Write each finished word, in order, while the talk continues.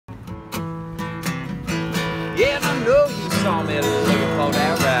Yeah, and I know you saw me looking for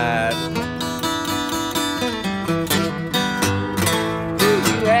that ride.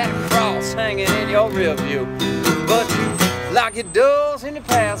 You had a cross hanging in your rear view, but you lock your doors and you're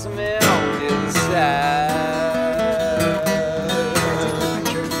passing me on the other side.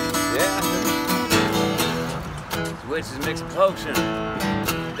 Yeah. Witches mix a potion.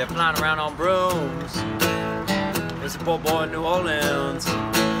 They're flying around on brooms. It's a poor boy in New Orleans.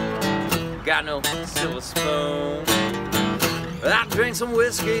 Got no silver spoon. I drink some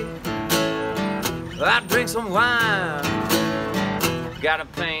whiskey. I drink some wine. Got a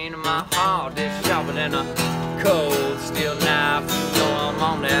pain in my heart that's sharper than a cold steel knife. So I'm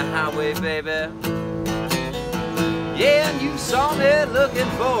on that highway, baby. Yeah, and you saw me looking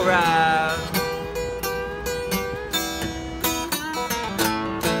for a ride.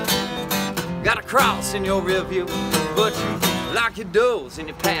 Got a cross in your rear view, but you lock your doors and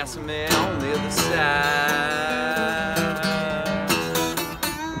you're passing me on the other side.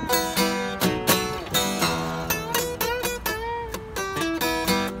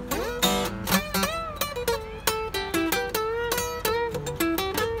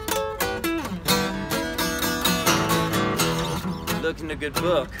 Look in a good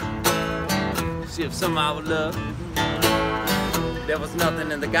book, see if somehow I would look. There was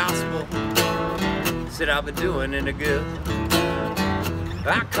nothing in the gospel said I've been doing any good.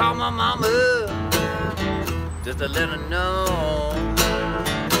 I called my mama just to let her know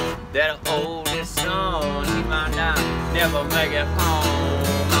that her oldest son, he might not never make it home.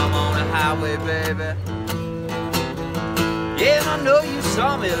 I'm on the highway, baby. Yeah, and I know you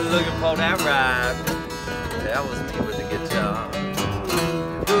saw me looking for that ride. That was me with the guitar.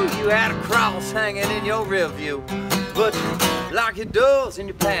 Ooh, you had a cross hanging in your rear view, but you lock your doors and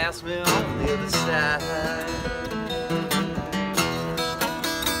you pass me on the other side.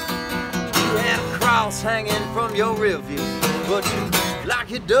 You had a cross hanging from your rear view, but you lock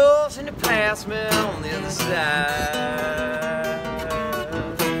your doors and you pass me on the other side.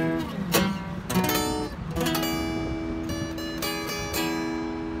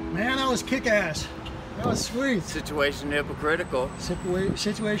 Man, that was kick-ass. That was sweet. Situation hypocritical.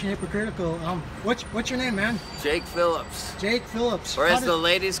 Situation hypocritical. What's your name, man? Jake Phillips. Jake Phillips. Or as the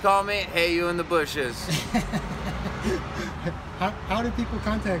ladies call me, hey you in the bushes. How do people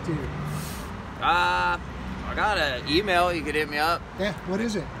contact you? I got an email, you could hit me up. Yeah, what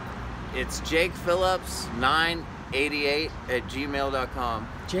is it? It's jakephillips988@gmail.com.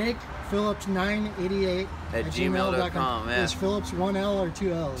 Jake Phillips 988 at gmail.com. Yeah. Is Phillips one L or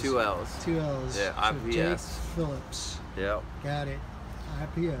two L's? Two L's. Two L's. Yeah, so IPS. Jake Phillips. Yep. Got it.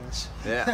 IPS. Yeah.